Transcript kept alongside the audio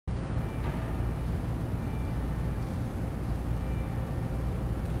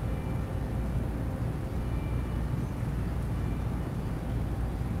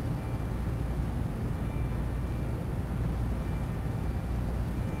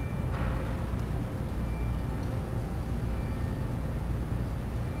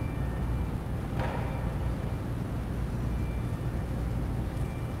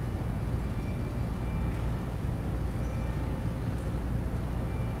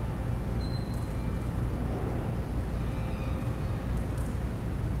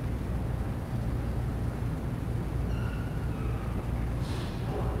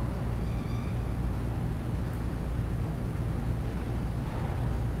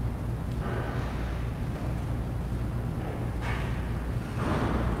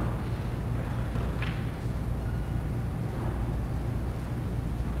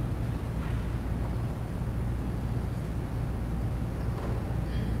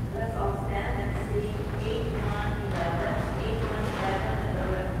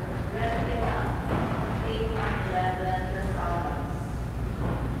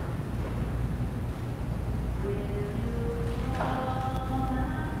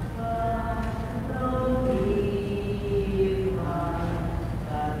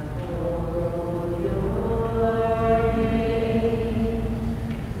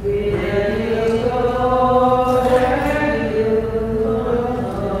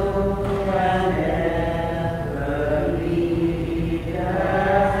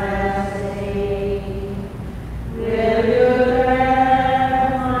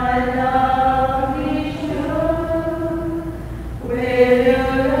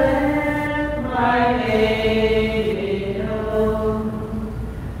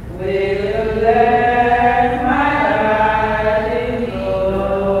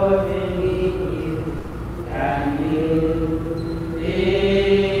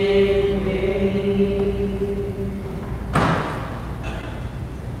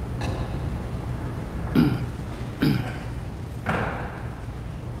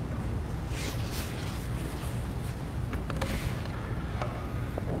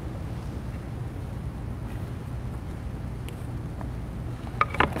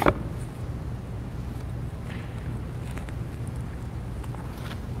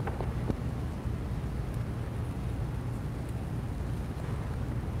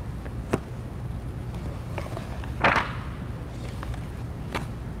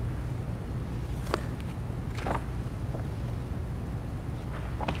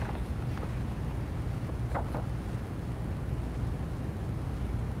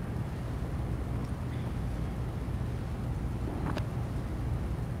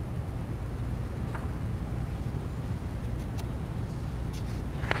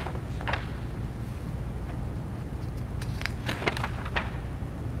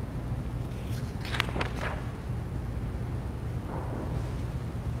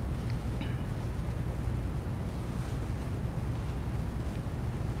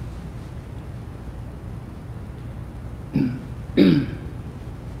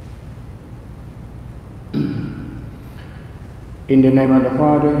In the name of the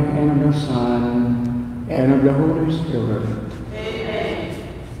Father, and of the Son, and of the Holy Spirit. Amen.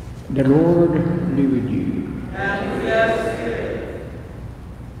 The Lord be with you. And with your spirit.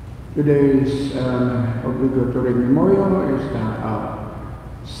 Today's obligatory memorial is that of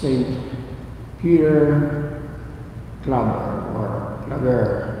Saint Peter Claver,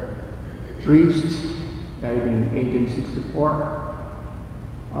 priest, died in 1864.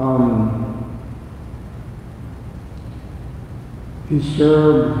 He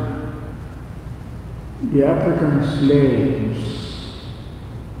served the African slaves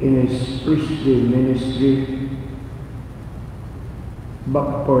in his priestly ministry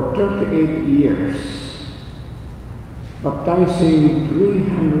but for 38 years, baptizing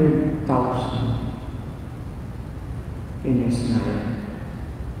 300,000 in his time.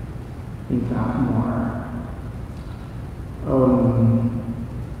 In fact, more.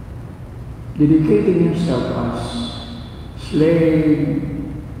 Dedicating himself as slave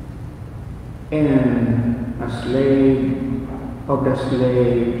and a slave of the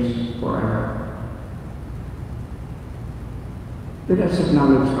slaves forever. Let us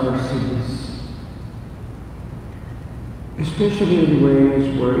acknowledge our sins, especially in ways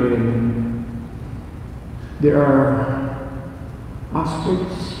wherein there are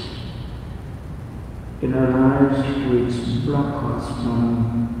aspects in our lives which block us from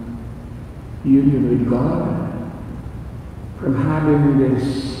union with God, from having this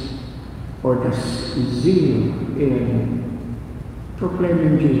or this zeal in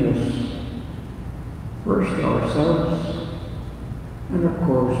proclaiming Jesus first to ourselves and of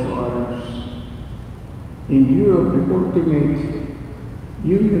course to others, in view of the ultimate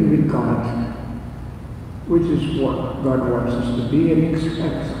union with God, which is what God wants us to be and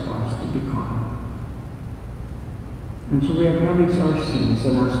expects of us to become. And so we acknowledge our sins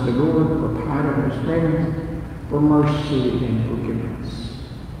and ask the Lord for power and strength, for mercy and forgiveness.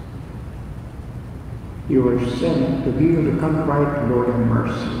 You were sent to heal the contrite. Lord, have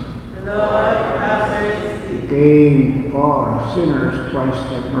mercy. Lord, have mercy. You came for sinners. Christ,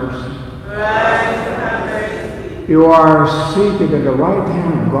 have mercy. Christ, have mercy. You are seated at the right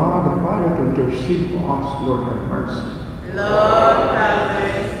hand of God the Father to intercede for us. Lord, have mercy. Lord, have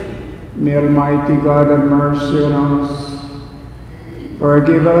mercy. May Almighty God have mercy on us.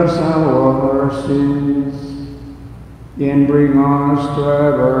 Forgive us our sins, and bring us to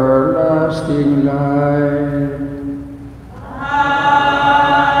everlasting life.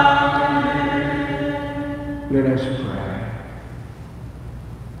 Amen. Let us pray.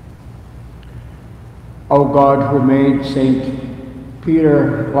 O God, who made Saint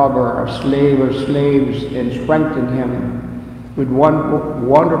Peter Claver a slave of slaves and strengthened him with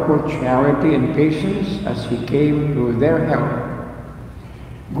wonderful charity and patience as he came to their help,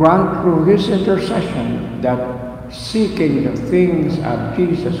 grant through his intercession that, seeking the things of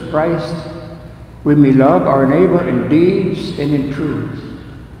Jesus Christ, we may love our neighbor in deeds and in truth.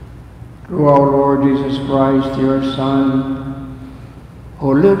 Through our Lord Jesus Christ, your Son,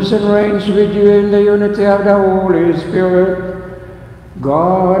 who lives and reigns with you in the unity of the Holy Spirit,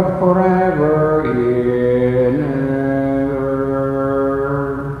 God forever and ever.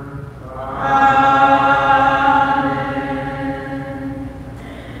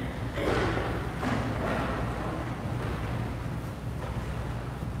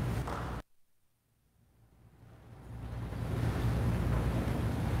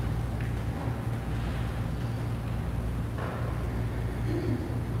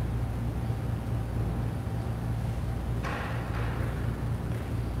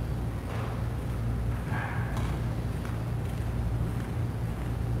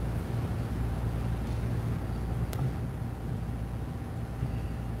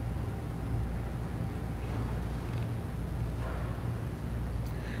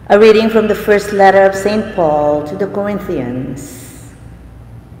 A reading from the first letter of St. Paul to the Corinthians.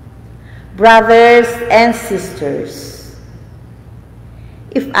 Brothers and sisters,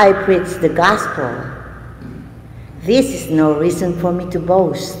 if I preach the gospel, this is no reason for me to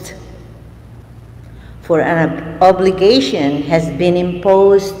boast. For an obligation has been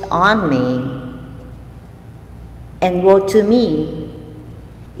imposed on me, and woe to me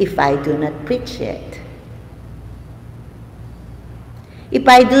if I do not preach it. If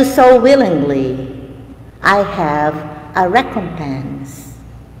I do so willingly, I have a recompense.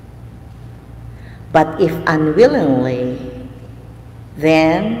 But if unwillingly,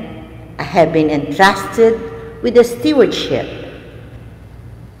 then I have been entrusted with the stewardship.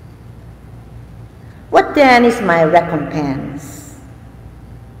 What then is my recompense?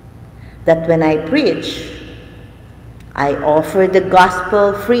 That when I preach, I offer the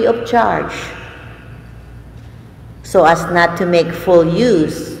gospel free of charge, so as not to make full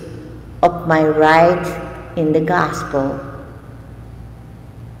use of my right in the gospel.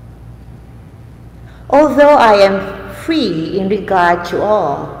 Although I am free in regard to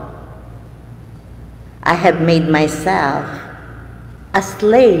all, I have made myself a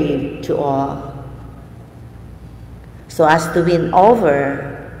slave to all, so as to win over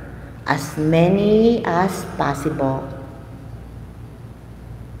as many as possible.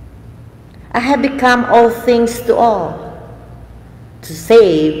 I have become all things to all, to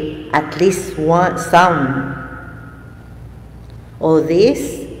save at least some. All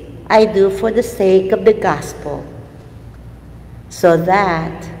this I do for the sake of the gospel, so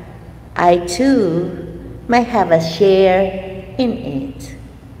that I too may have a share in it.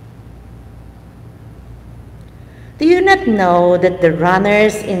 Do you not know that the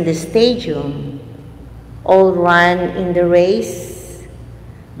runners in the stadium all run in the race,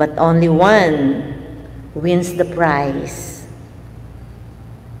 but only one wins the prize?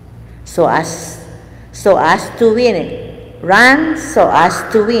 So as to win it, run so as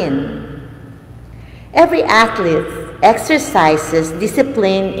to win. Every athlete exercises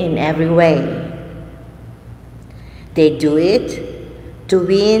discipline in every way. They do it to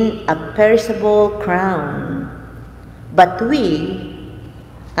win a perishable crown, but we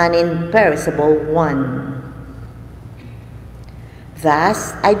an imperishable one.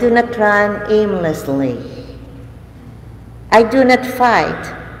 Thus, I do not run aimlessly. I do not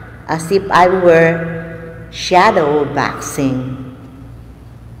fight as if I were shadow boxing.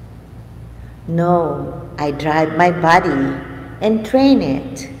 No, I drive my body and train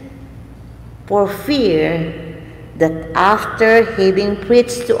it, for fear that after having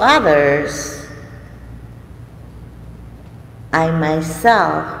preached to others, I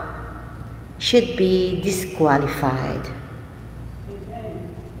myself should be disqualified.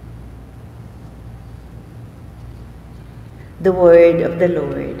 The word of the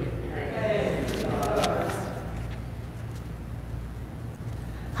Lord.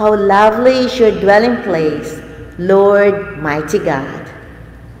 How lovely is your dwelling place, Lord mighty God.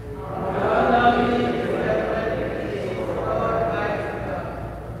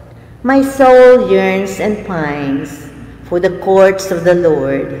 My soul yearns and pines for the courts of the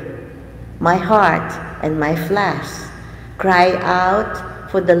Lord. My heart and my flesh cry out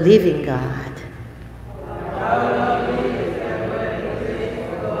for the living God.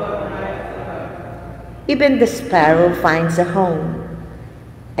 Even the sparrow finds a home,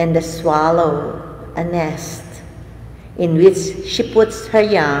 and the swallow a nest, in which she puts her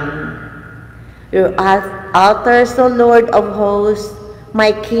young. Your altars, O Lord of hosts,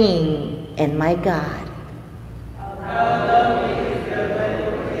 my King and my God.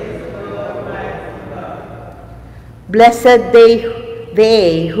 Blessed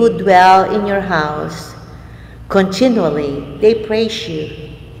they who dwell in your house. Continually they praise you.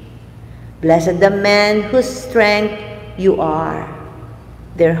 Blessed the men whose strength you are.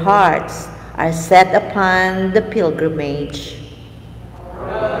 Their hearts are set upon the pilgrimage.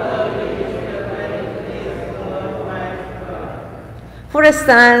 For a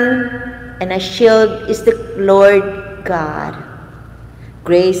sun and a shield is the Lord God.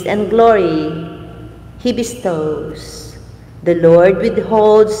 Grace and glory he bestows. The Lord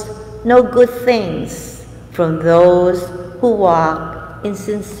withholds no good things from those who walk in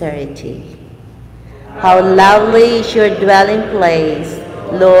sincerity. How lovely is your dwelling place,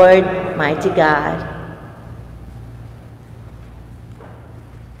 Lord mighty God.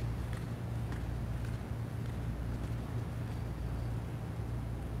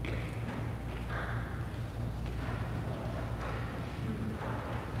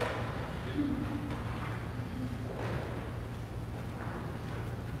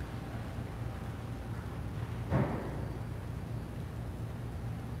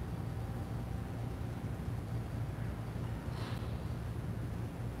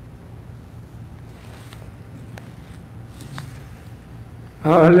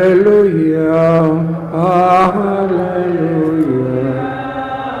 Hallelujah, hallelujah.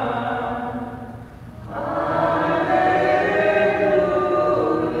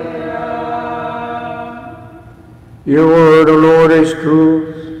 Your word, O Lord, is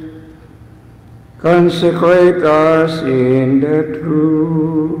truth. Consecrate us in the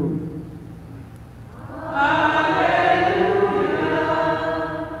truth.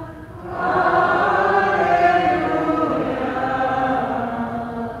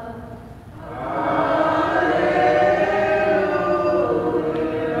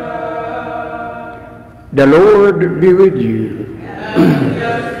 The Lord be with you.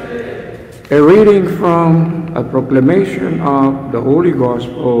 A reading from a proclamation of the Holy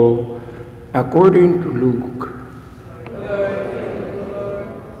Gospel according to Luke.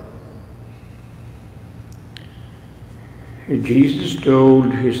 Jesus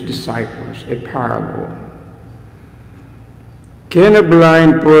told his disciples a parable. Can a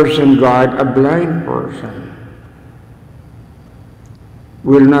blind person guide a blind person?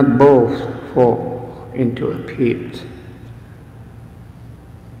 Will not both fall into a pit?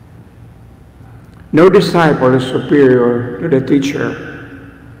 No disciple is superior to the teacher,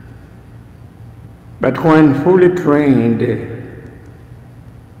 but when fully trained,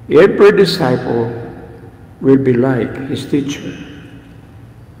 every disciple will be like his teacher.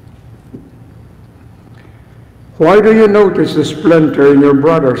 Why do you notice the splinter in your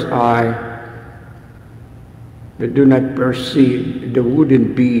brother's eye, but do not perceive the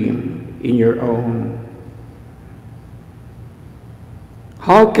wooden beam in your own?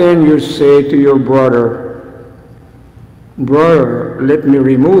 How can you say to your brother, "Brother, let me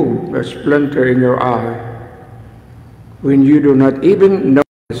remove a splinter in your eye," when you do not even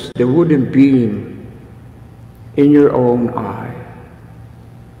notice the wooden beam in your own eye?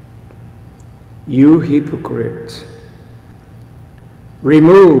 You hypocrite!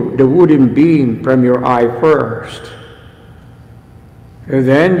 Remove the wooden beam from your eye first, and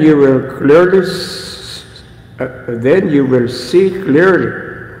then you will see clearly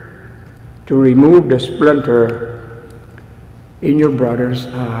to remove the splinter in your brother's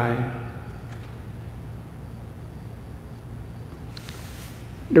eye.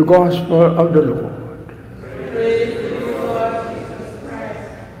 The Gospel of the Lord. Praise to you, Lord Jesus Christ.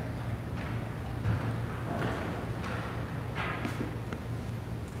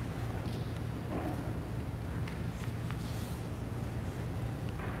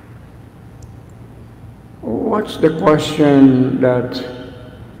 What's the question that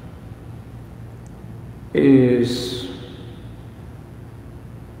is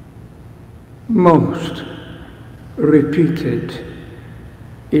most repeated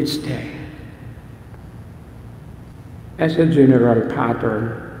each day as a general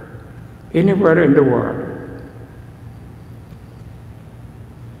pattern anywhere in the world?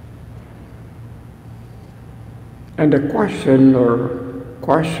 And the question or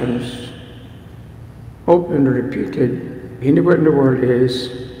questions often repeated anywhere in the world is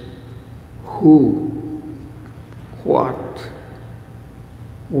who, what,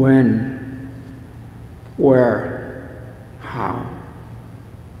 when, where, how.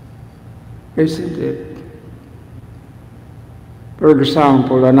 Isn't it? For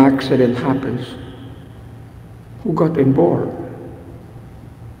example, an accident happens. Who got involved?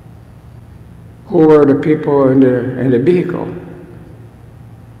 Who were the people in the vehicle?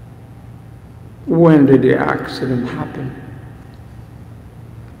 When did the accident happen?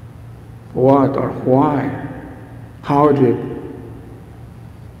 What or why? How did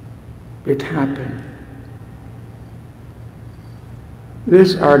it happen?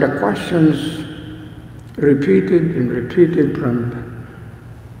 These are the questions repeated and repeated from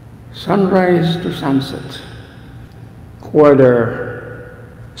sunrise to sunset, whether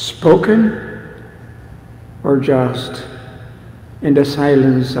spoken or just in the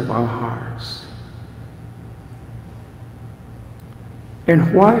silence of our hearts.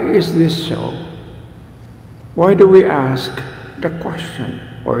 And why is this so? Why do we ask the question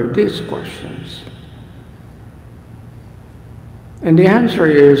or these questions? And the answer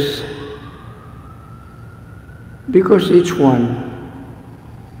is because each one,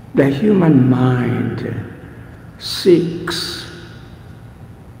 the human mind, seeks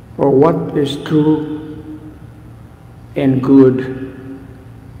for what is true and good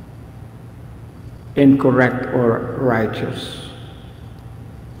and correct or righteous.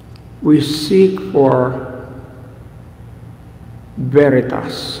 We seek for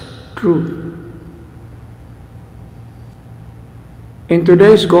veritas, truth. In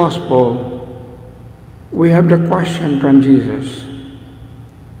today's gospel, we have the question from Jesus.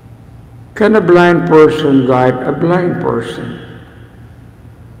 Can a blind person guide a blind person?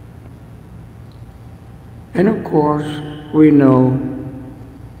 And of course, we know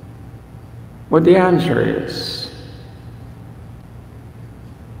what the answer is.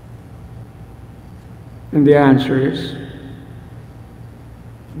 And the answer is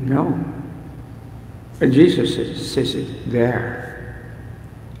no. And Jesus says it there.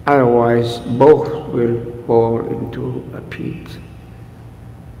 Otherwise, both will fall into a pit.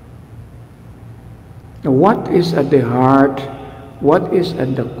 Now, what is at the heart, what is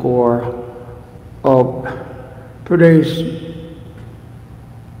at the core of today's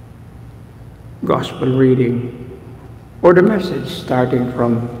gospel reading, or the message starting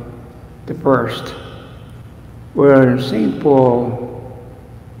from the first, where St. Paul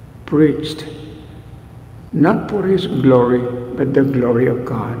preached not for his glory, but the glory of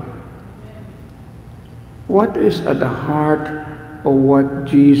God. What is at the heart of what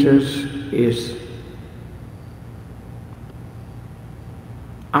Jesus is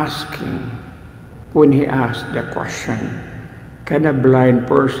asking when he asked the question, can a blind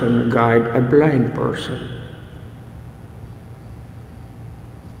person guide a blind person?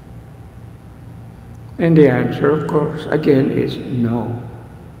 And the answer, of course, again is no.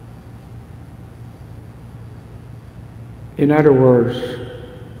 In other words,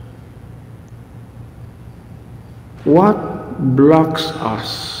 what blocks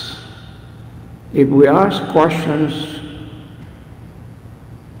us if we ask questions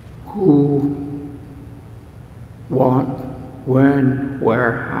who, what, when,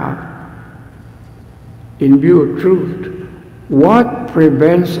 where, how, in view of truth, what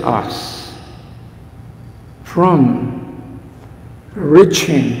prevents us from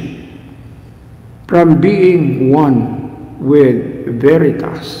reaching, from being one with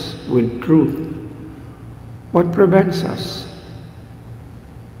veritas, with truth? What prevents us?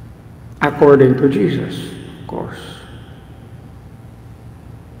 According to Jesus, of course.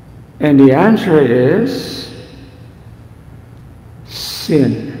 And the answer is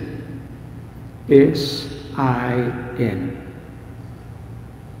sin. S-I-N.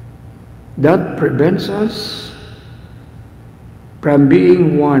 That prevents us from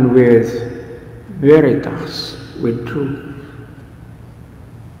being one with veritas, with truth.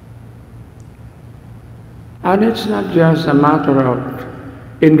 And it's not just a matter of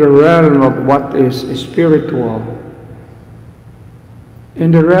in the realm of what is spiritual,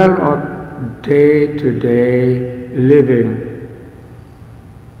 in the realm of day-to-day living.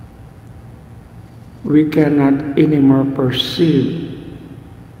 We cannot anymore perceive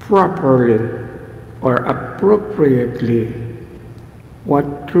properly or appropriately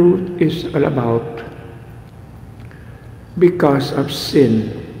what truth is all about because of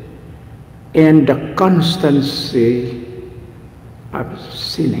sin and the constancy of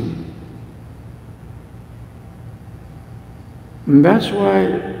sinning. And that's why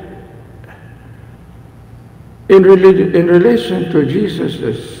in relation to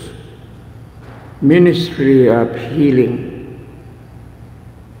Jesus' ministry of healing,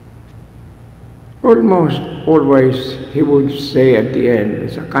 almost always he would say at the end,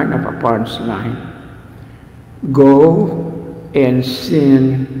 it's a kind of a punchline, go and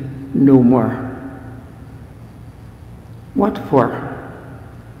sin no more. What for?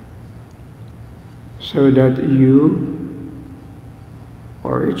 So that you,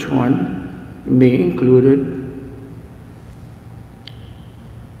 or each one, me included,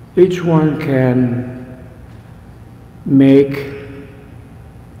 each one can make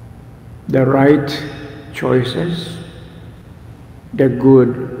the right choices, the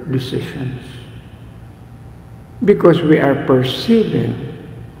good decisions, because we are perceiving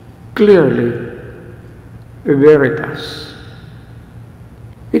clearly veritas.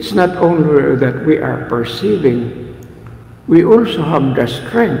 It's not only that we are perceiving, we also have the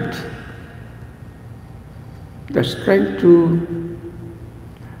strength to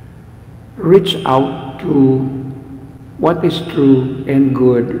reach out to what is true and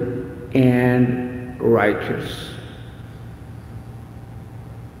good and righteous.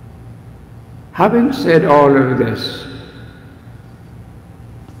 Having said all of this,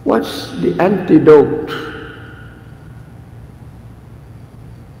 what's the antidote?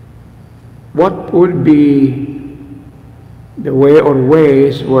 What would be the way or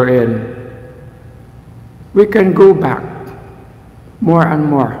ways wherein we can go back more and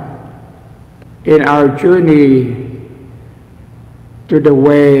more in our journey to the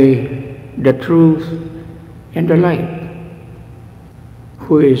way, the truth, and the light,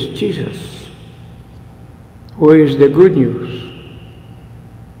 who is Jesus, who is the good news,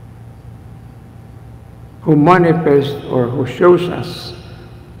 who manifests or who shows us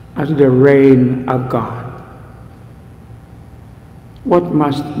as the reign of God. What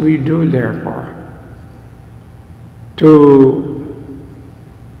must we do, therefore, to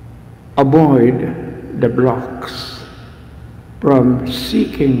avoid the blocks from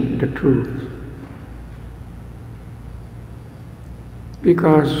seeking the truth?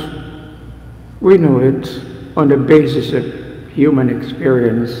 Because we know it on the basis of human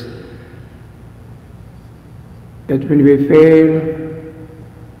experience that when we fail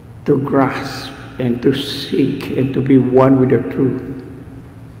to grasp and to seek and to be one with the truth,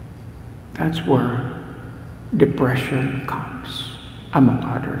 that's where depression comes, among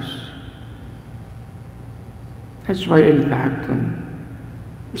others. That's why, in fact, when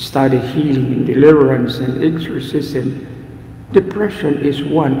we study healing and deliverance and exorcism, depression is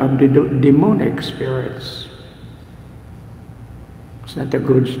one of the demonic spirits. It's not a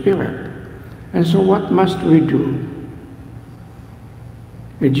good spirit. And so what must we do?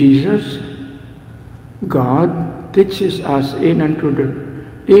 Jesus, God, teaches us in and through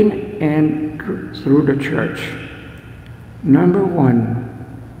the church. Number one,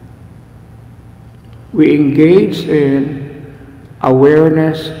 we engage in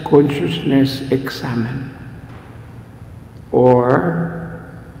awareness, consciousness, examine. Or,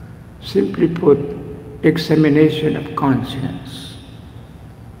 simply put, examination of conscience.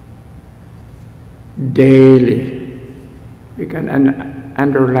 Daily. We can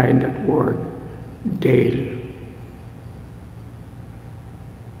underline that word, daily.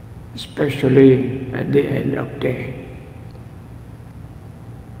 Especially at the end of day.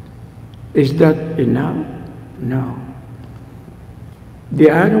 Is that enough? No. The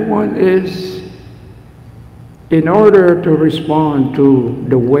other one is, in order to respond to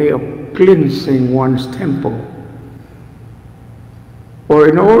the way of cleansing one's temple, or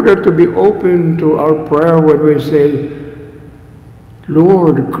in order to be open to our prayer when we say,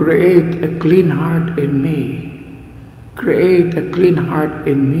 Lord, create a clean heart in me. Create a clean heart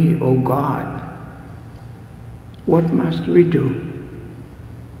in me, O God. What must we do?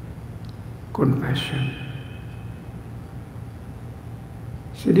 Confession.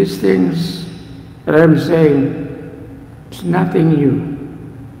 See, these things that I'm saying, it's nothing new.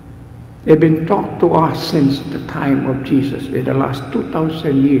 They've been taught to us since the time of Jesus, in the last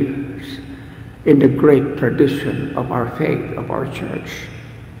 2,000 years, in the great tradition of our faith, of our church.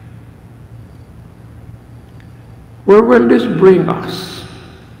 Where will this bring us?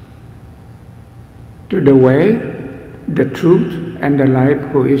 To the way, the truth, and the life,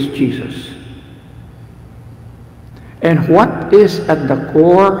 who is Jesus. And what is at the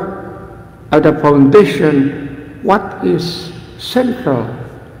core, at the foundation, what is central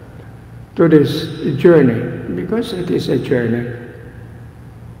to this journey? Because it is a journey.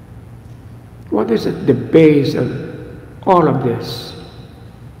 What is at the base of all of this?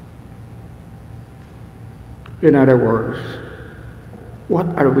 In other words, what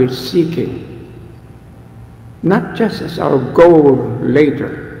are we seeking? Not just as our goal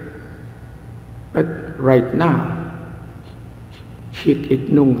later, but right now. Hic et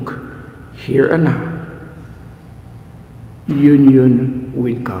nunc, here and now. Union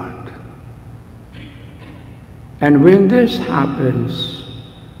with God. And when this happens,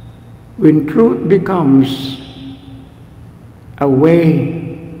 when truth becomes a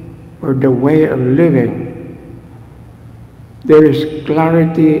way or the way of living, there is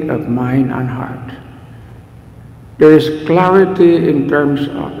clarity of mind and heart. There is clarity in terms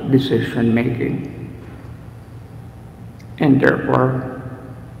of decision making. And therefore,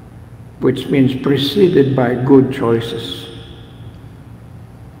 which means preceded by good choices.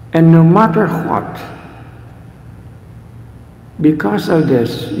 And no matter what, because of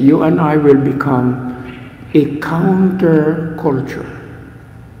this, you and I will become a counter-culture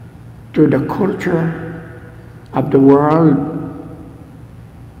to the culture of the world,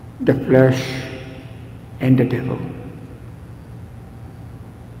 the flesh, and the devil.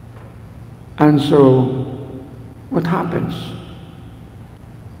 And so, what happens?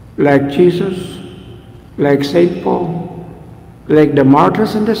 Like Jesus, like St. Paul, like the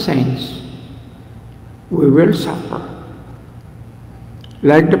martyrs and the saints, we will suffer.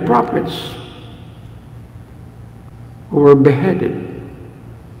 Like the prophets who were beheaded,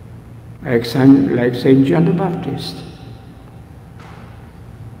 like St. John the Baptist,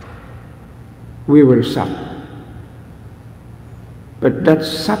 we will suffer. But that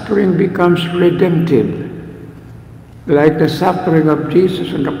suffering becomes redemptive, like the suffering of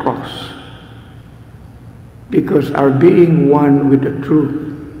Jesus on the cross, because our being one with the truth,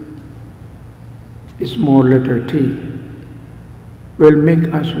 small letter T, will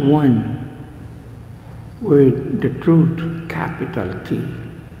make us one with the truth, capital T.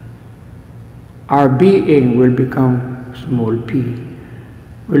 Our being will become small p,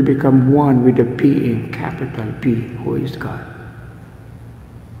 will become one with the being, capital P, who is God.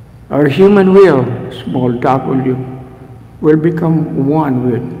 Our human will, small w, will become one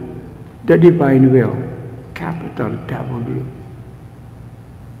with the divine will, capital W.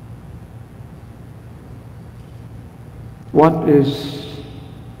 What is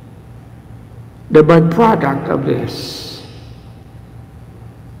the byproduct of this?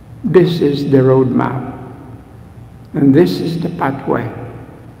 This is the roadmap, and this is the pathway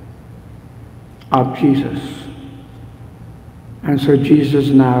of Jesus. And so Jesus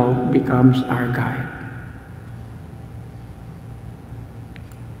now becomes our guide.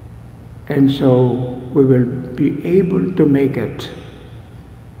 And so we will be able to make it,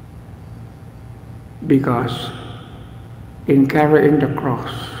 because in carrying the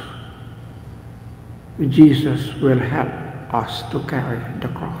cross, Jesus will help us to carry the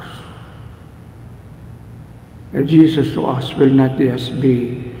cross. Jesus to us will not just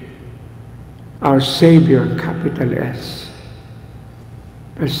be our Savior, capital S,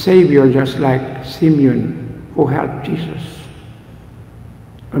 but Savior just like Simeon who helped Jesus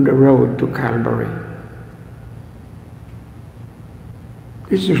on the road to Calvary.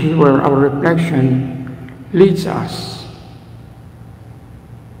 This is where our reflection leads us,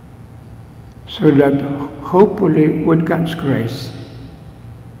 so that hopefully with God's grace,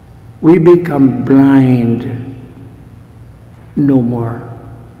 we become blind no more.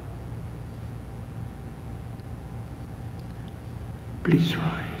 Please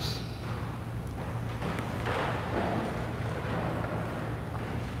rise.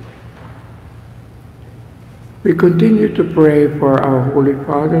 We continue to pray for our Holy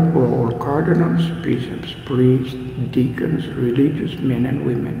Father, for all cardinals, bishops, priests, deacons, religious men and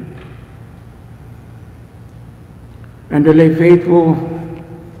women, and the lay faithful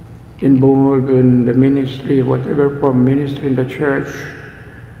involved in the ministry, whatever form ministry in the church,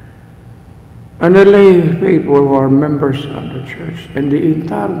 and the lay faithful who are members of the church, and the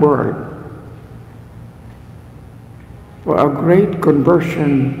entire world, for a great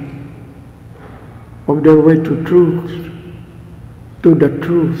conversion of their way to truth, to the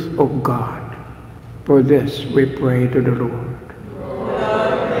truth of God. For this we pray to the Lord.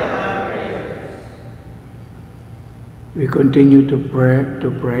 We continue to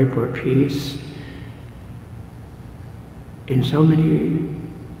pray for peace in so many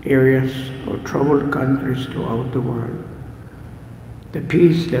areas of troubled countries throughout the world. The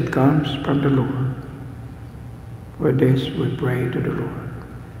peace that comes from the Lord. For this we pray to the Lord.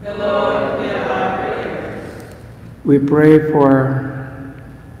 The Lord hear our prayers. We pray for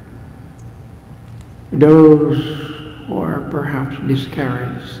those who are perhaps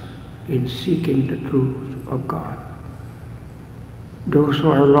discouraged in seeking the truth of God. Those who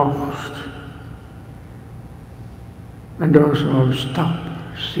are lost, and those who have stopped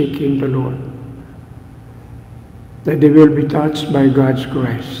seeking the Lord, that they will be touched by God's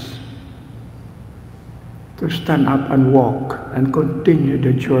grace to stand up and walk and continue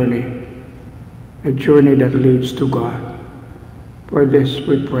the journey, a journey that leads to God. For this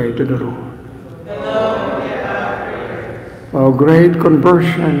we pray to the Lord. The Lord hear our prayers. For great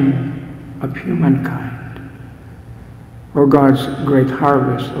conversion of humankind, for God's great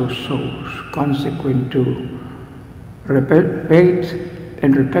harvest of souls consequent to faith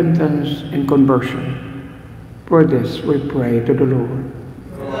and repentance and conversion. For this we pray to the Lord.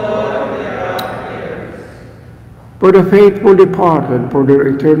 The Lord hear our prayers. For the faithful departed, for their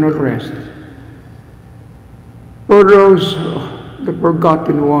eternal rest. For those, the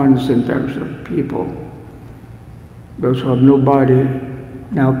forgotten ones in terms of people, those who have nobody,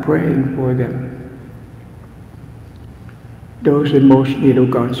 now praying for them. Those in most need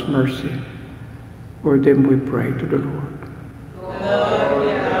of God's mercy, for them we pray to the Lord. The Lord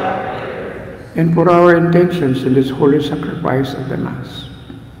hear our prayers. And for our intentions in this holy sacrifice of the Mass,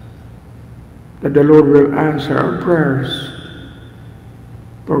 that the Lord will answer our prayers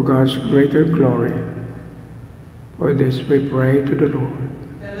for God's greater glory. For this we pray to the Lord.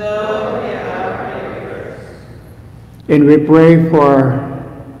 The Lord hear our prayers. And we pray for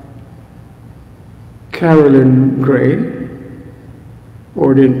Carolyn Gray,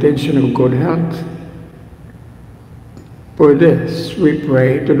 for the intention of good health. For this we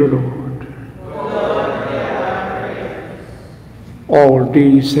pray to the Lord. The Lord hear our prayers. All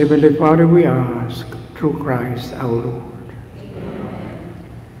these, Heavenly Father, we ask through Christ our Lord.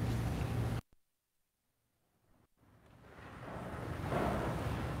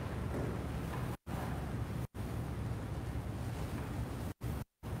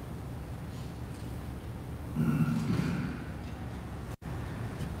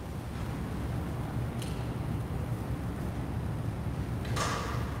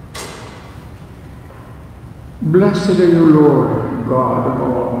 Blessed are you, Lord, God of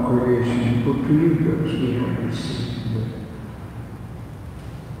all creation, for to you gifts we have received.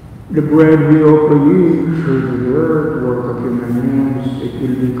 The bread we offer you through the word, work of human hands, it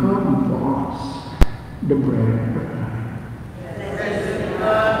will become for us the bread of life. Blessed be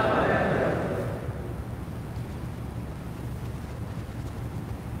God forever.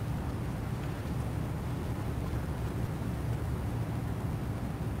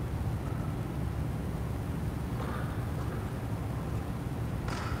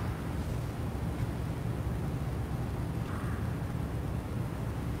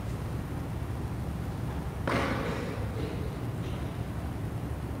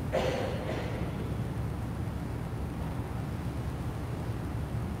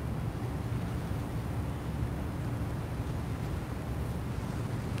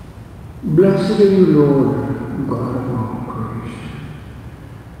 Blessed are you, Lord, God of all creation.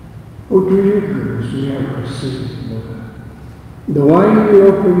 O to your grace we have received the wine we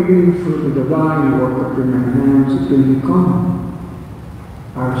offer you for the divine work of your hands, it will become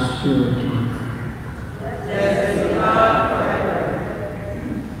our spiritual friend. Blessed be God forever.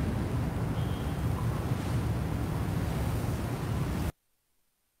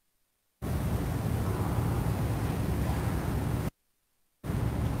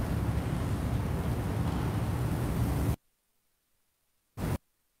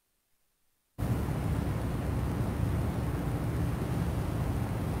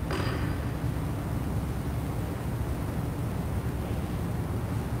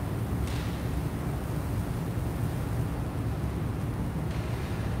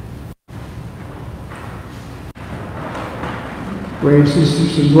 Pray,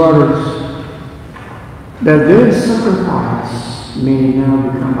 sisters and brothers, that this sacrifice may now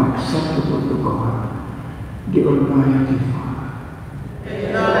become acceptable to God, the Almighty Father.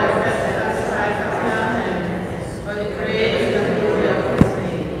 May Lord accept the sacrifice of our hands for the praise and glory of his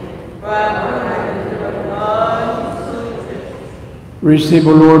name. Father, Receive, O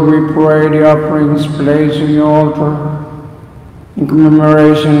Lord, we pray, the offerings placed on your altar in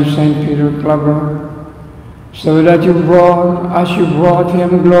commemoration of St. Peter Clubber, so that as you brought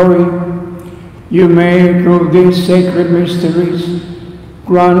him glory, you may, through these sacred mysteries,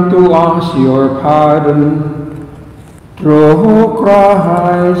 grant to us your pardon. Through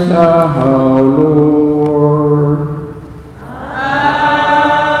Christ our Lord. Amen.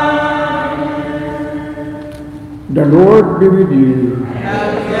 The Lord be with you.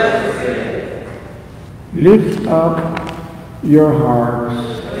 and with your spirit. Lift up your hearts.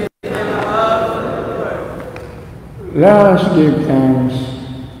 Let us give thanks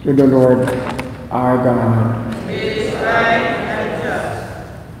to the Lord our God. It is right and just.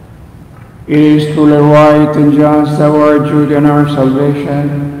 It is truly right and just, our duty and our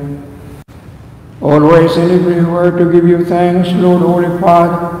salvation, always and everywhere to give you thanks, Lord, Holy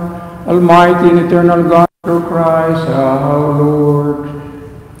Father, Almighty and eternal God, through Christ our Lord.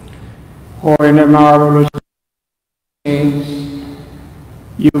 Holy and marvelous saints,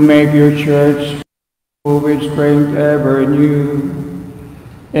 you make your church with strength ever new,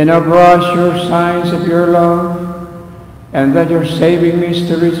 and abrush your signs of your love, and that your saving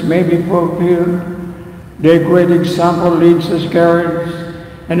mysteries may be fulfilled. The great example leads us, guides,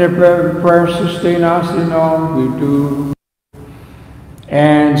 and the prayer sustain us in all we do.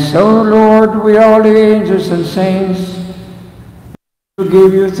 And so, Lord, we all the angels and saints, to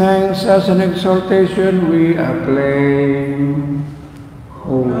give you thanks as an exaltation we acclaim.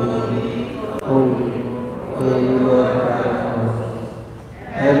 Holy, holy, holy Lord God of hosts,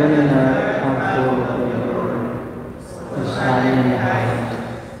 heaven and earth are full of your glory. The sun and the heights,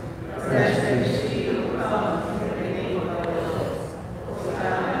 blessed is he who comes in the name of the Lord.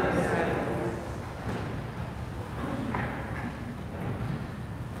 Hosanna in the highest.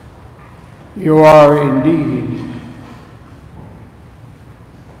 You are indeed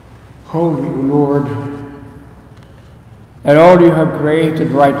holy, Lord, and all you have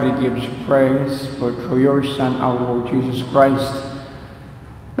created rightly gives you praise, for through your Son, our Lord Jesus Christ,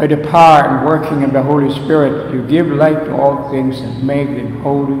 by the power and working of the Holy Spirit, you give light to all things and make them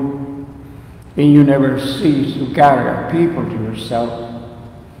holy, and you never cease to gather a people to yourself,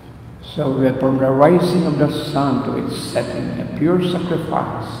 so that from the rising of the sun to its setting, a pure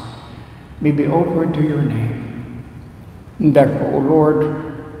sacrifice may be offered to your name. And therefore, O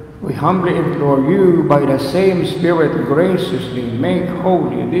Lord, we humbly implore you, by the same Spirit, graciously make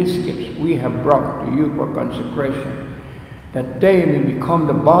holy these gifts we have brought to you for consecration, that they may become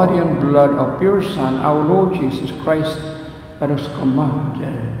the body and blood of your Son, our Lord Jesus Christ, that has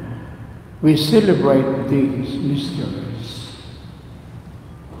commanded. We celebrate these mysteries.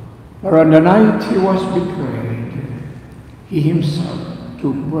 For on the night he was betrayed, he himself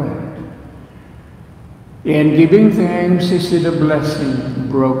took bread, and giving thanks, he said a blessing,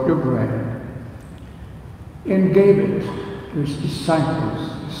 broke the bread, and gave it to his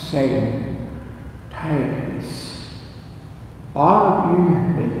disciples, saying, "Take this, all of you,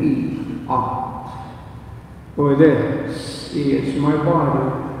 and eat of it. For this is my body,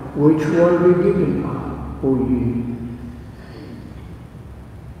 which will be given up for you."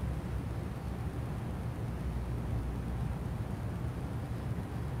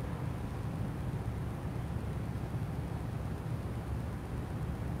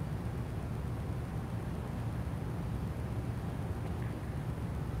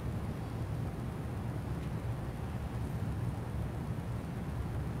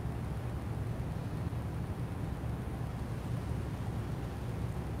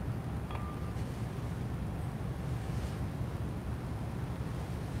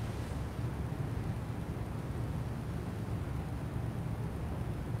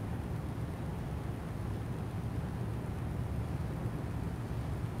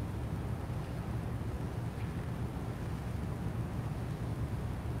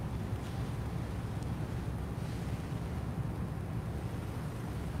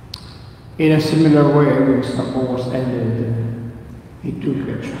 In a similar way, when supper was ended, he took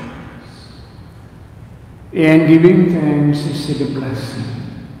the chalice. And giving thanks, he said a blessing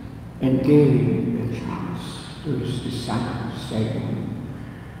and gave the chalice to his disciples, saying,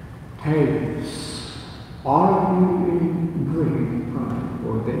 "Take all of you and drink from it,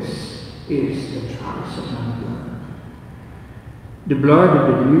 for this is the chalice of my blood, the blood of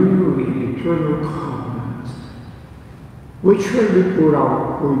the new and eternal covenant, which will be poured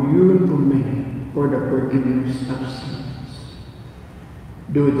out for you and for many for the forgiveness of sins.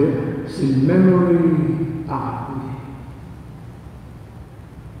 Do this in memory of me."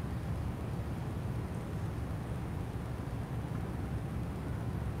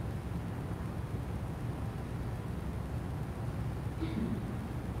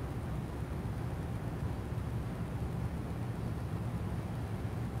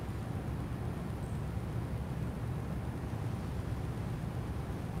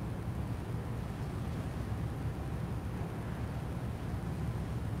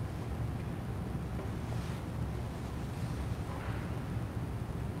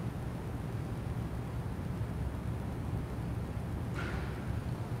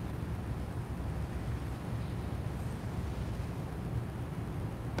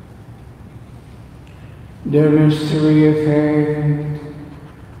 The mystery of faith,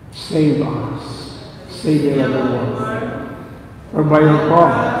 save us, Savior of the world. For by your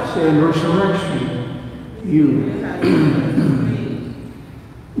cross and resurrection, you.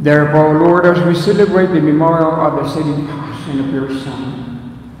 Therefore, Lord, as we celebrate the memorial of the saving passion of your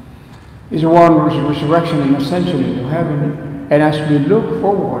Son, his wondrous resurrection and ascension into heaven, and as we look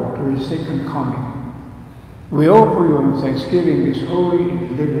forward to his second coming, we offer you in thanksgiving this holy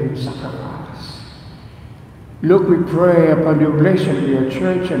and living sacrifice. Look, we pray upon the oblation of your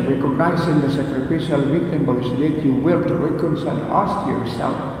church, and recognizing the sacrificial victim of his death, you will to reconcile us to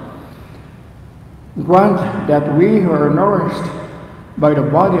yourself. Grant that we who are nourished by the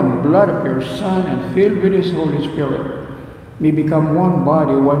body and blood of your Son and filled with his Holy Spirit may become one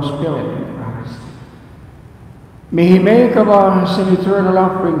body, one spirit in Christ. May he make of us an eternal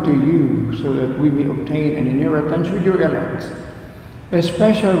offering to you, so that we may obtain an inheritance with your elect,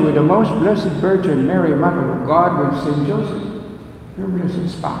 especially with the most blessed Virgin Mary, Mother of God, with Saint Joseph, your blessed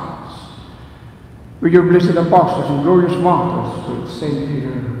spouse, with your blessed apostles and glorious martyrs, with Saint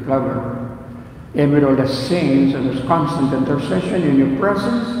Peter Lover, and with all the saints and his constant intercession in your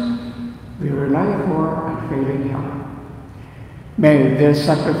presence, we rely for unfailing help. May this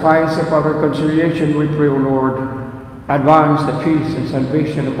sacrifice of our reconciliation, we pray, O Lord, advance the peace and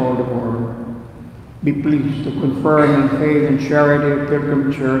salvation of all the world. Be pleased to confirm in faith and charity a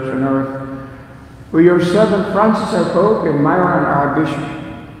pilgrim church on earth, with your servant Francis our Pope and Myron our Bishop,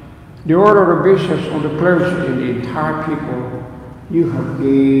 the order of bishops, all the clergy, and the entire people you have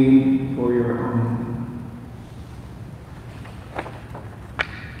gained for your own.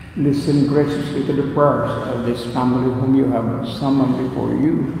 Listen graciously to the prayers of this family whom you have summoned before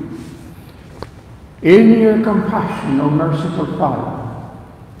you. In your compassion, O merciful Father,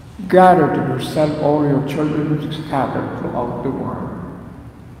 gather to yourself all your children scattered throughout the world.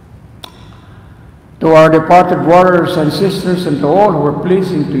 To our departed brothers and sisters, and to all who are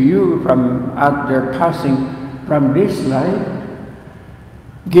pleasing to you at their passing from this life,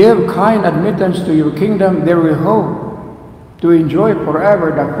 give kind admittance to your kingdom, there we hope to enjoy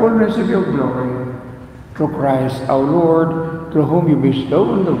forever the fullness of your glory. Through Christ our Lord, through whom you bestow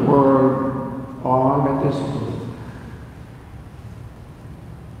on the world all that is good.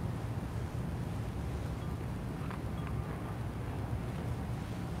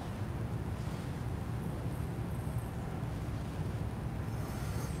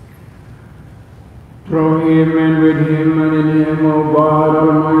 Through him and with him and in him, O God,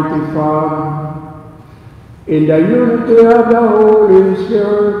 Almighty Father, in the unity of the Holy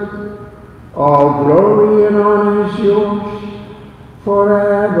Spirit, all glory and honor is yours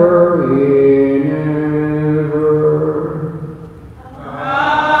forever and ever.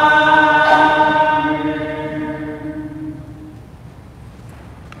 Amen.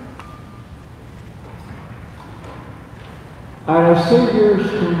 Our Savior's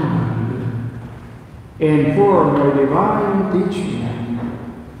command, informed by divine teaching,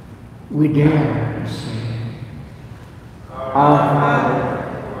 we dare to say, Our Father,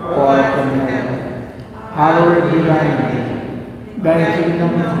 who art in heaven, hallowed be thy name. Thy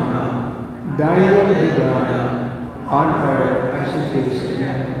kingdom come, thy will be done, on earth as it is in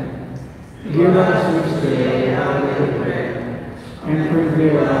heaven. Give us this day our daily bread, and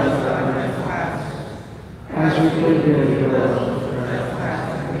forgive us our trespasses, as we forgive those who trespass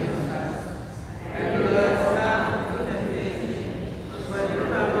against us. And lead us not into temptation, but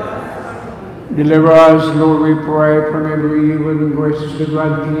deliver us from Deliver us, Lord, we pray, from every evil, and graciously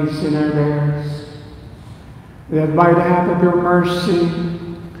grant peace in our days, that by the help of your mercy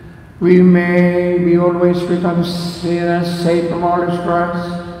we may be always reconciled and safe from all distress,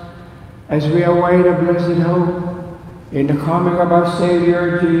 as we await a blessed hope in the coming of our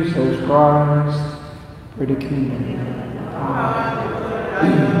Savior Jesus Christ, for the kingdom.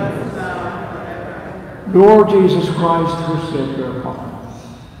 Lord Jesus Christ, who said your hearts,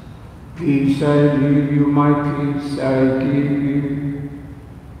 peace I give you, my peace I give you.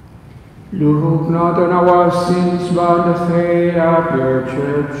 Look not on our sins, but on the faith of your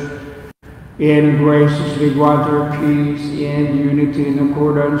church, and graciously grant her peace and unity in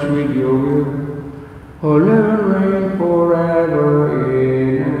accordance with your will, who live and reign forever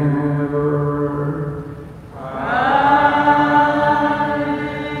and ever. Amen.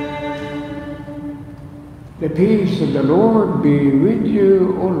 The peace of the Lord be with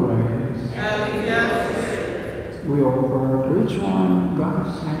you always. We offer to each one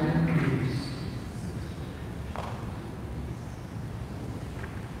God's silent peace.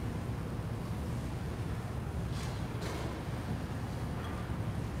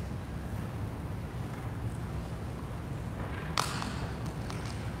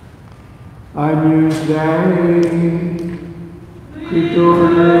 Agnus Dei, qui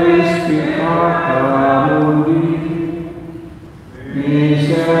turnes peccata mundi,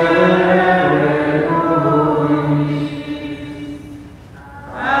 miserere nobis.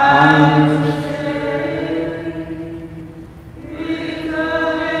 Agnus Dei, qui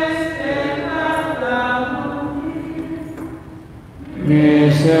turnes peccata mundi,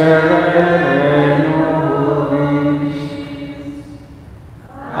 miserere nobis.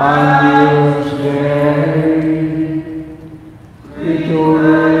 Agnus Dei, qui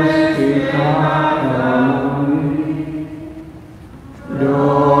turnes peccata mundi,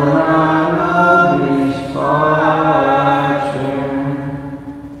 dona nobis pacem.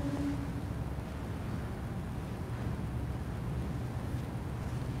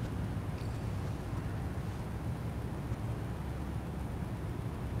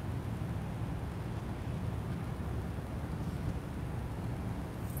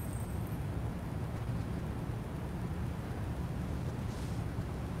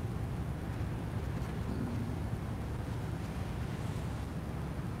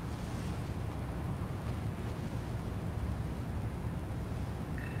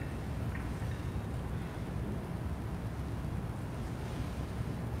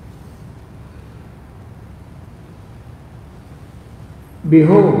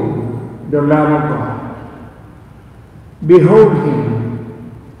 Behold the Lamb of God. Behold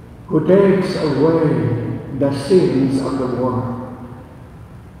him who takes away the sins of the world.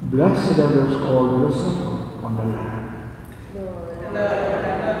 Blessed are those called to the supper of the Lamb.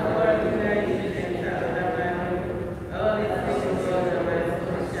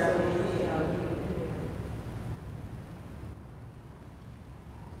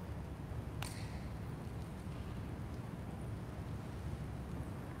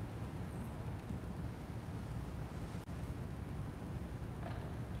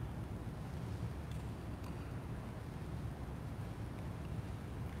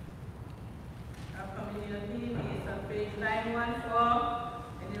 Page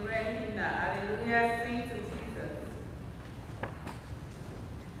 914, and you read in the Alleluia, sing to Jesus.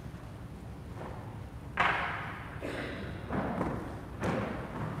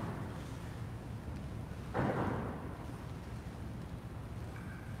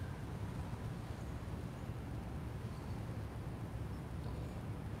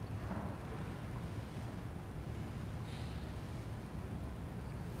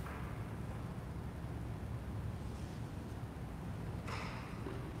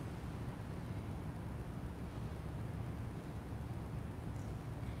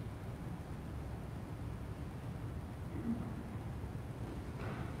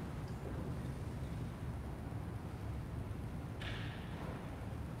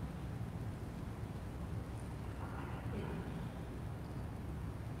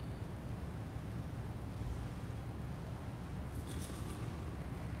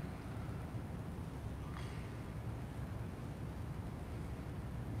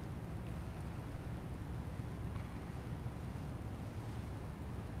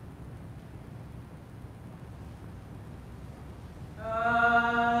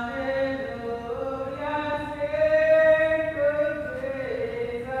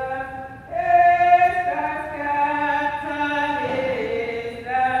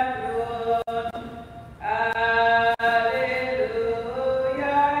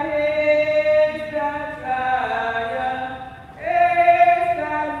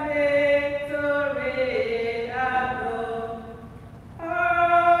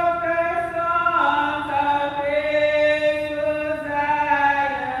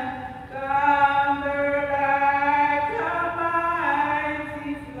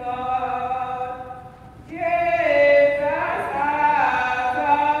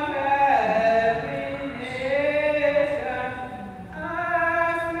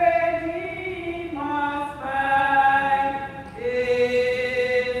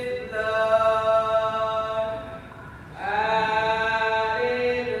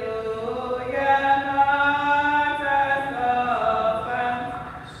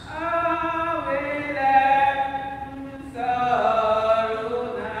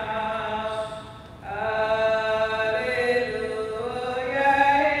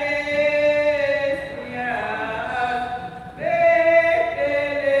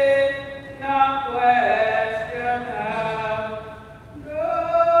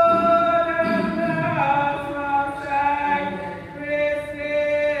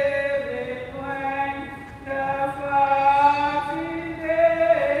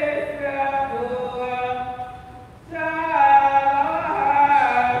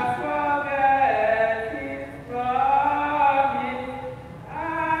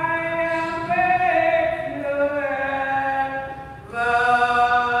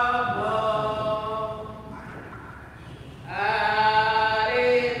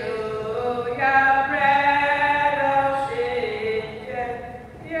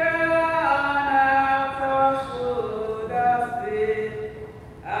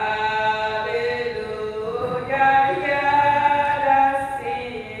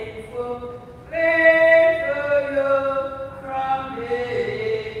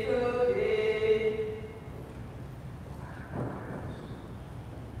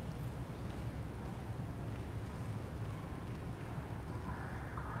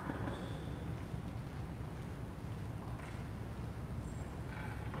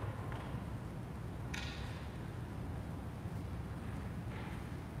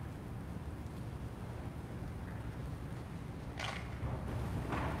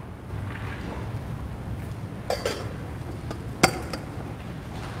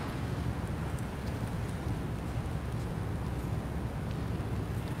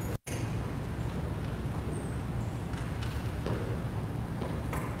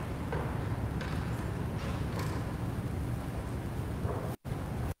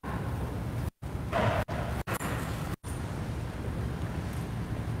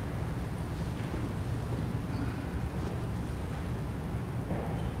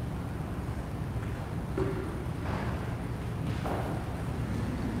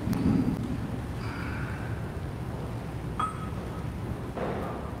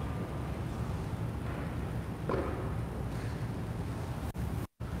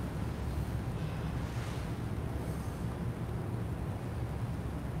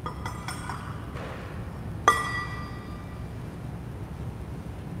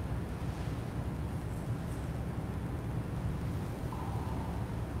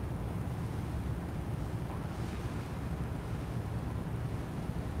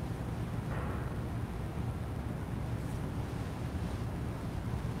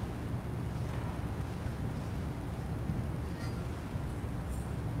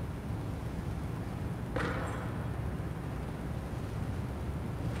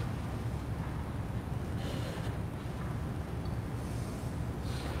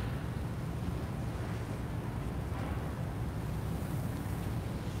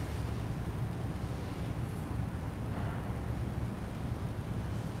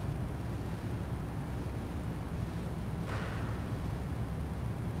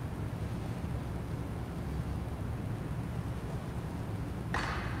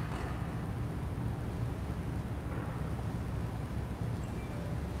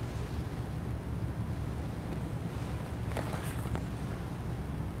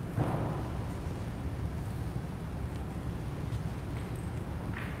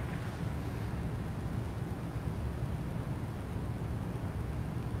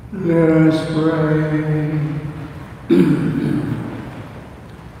 Let us pray.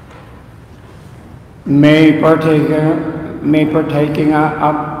 May partaking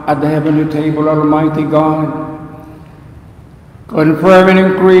up at the heavenly table, Almighty God, confirm and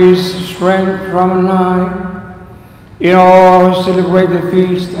increase strength from on high in all who celebrate the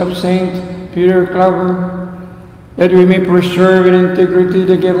feast of Saint Peter Claver, that we may preserve in integrity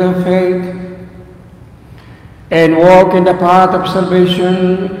the gift of faith and walk in the path of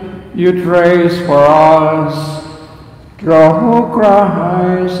salvation you trace for us. Through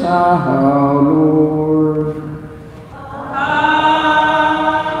Christ our Lord. Amen.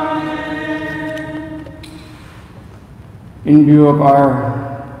 In view of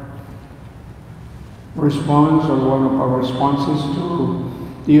our response, or one of our responses to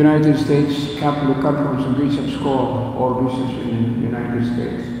the United States Catholic Conference of Bishops Call, all bishops in the United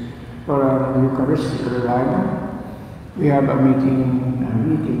States, for our Eucharistic revival, we have a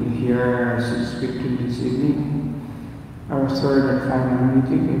meeting here at 6:15 this evening. Our third and final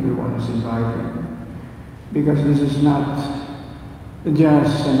meeting, everyone is invited. Because this is not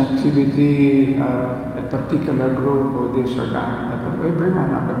just an activity of a particular group or this or that, but of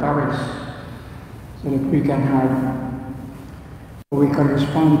everyone of the parish, so that we can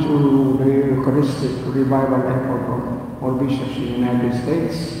respond to the Eucharistic revival effort of all bishops in the United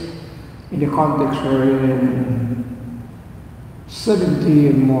States in the context wherein 70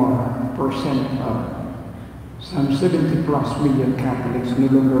 and more percent of some 70+ million Catholics no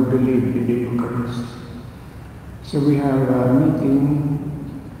longer believe in the Eucharist. So we have a meeting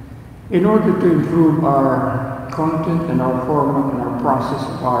in order to improve our content and our format and our process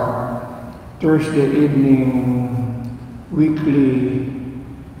of our Thursday evening weekly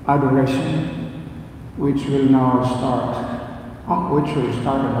adoration, which will start on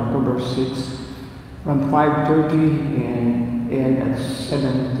October 6th from 5:30 and end at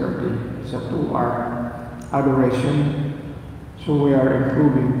 7:30. It's a 2-hour adoration. So we are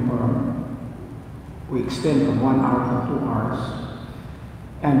improving we extend from 1 hour to 2 hours.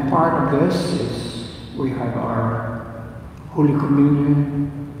 And part of this is we have our Holy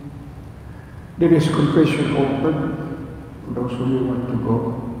Communion. There is confession open for those who really want to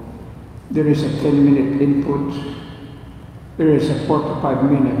go. There is a 10-minute input. There is a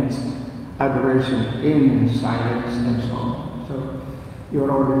 45-minute adoration in silence and so on. So you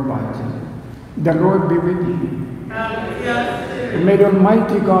are all invited. The Lord be with you. And may the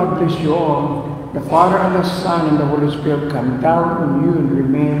Almighty God bless you all. The Father and the Son and the Holy Spirit come down on you and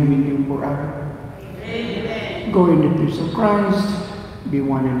remain with you forever. Amen. Go in the peace of Christ. Be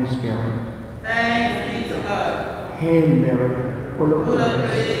one in His Spirit. Thanks be to God. Hail Mary, full of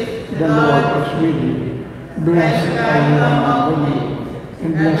grace. The Lord is with you. Blessed are you among women,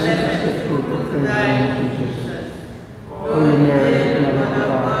 and blessed is the fruit of thy womb, Jesus. Holy Mary, Mother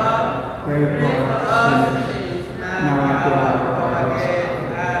of God, pray for us sinners, now and at the hour of our death.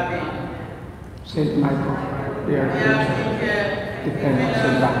 Saint Michael, be our teacher, defend us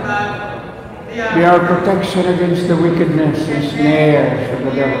in battle. Be our protection against the wickedness and snares of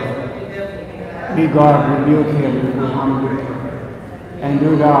the devil. May God rebuke him who humbly pray. And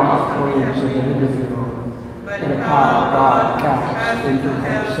do thou upholds of the living Lord, by the power of God cast into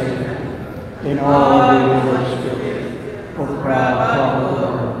hell Satan, in all the evil spirits, for proud all the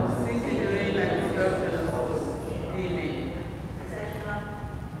world.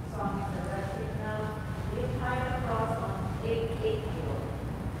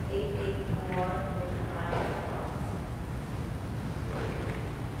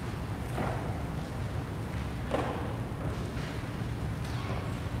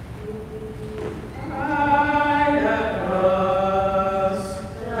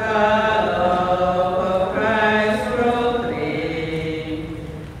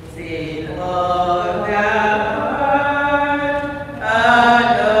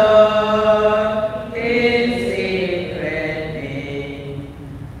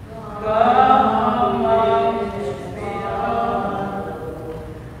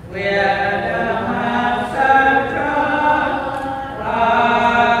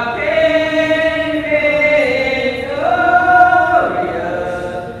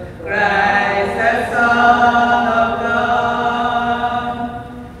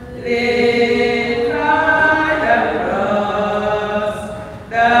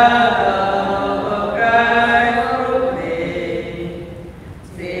 God.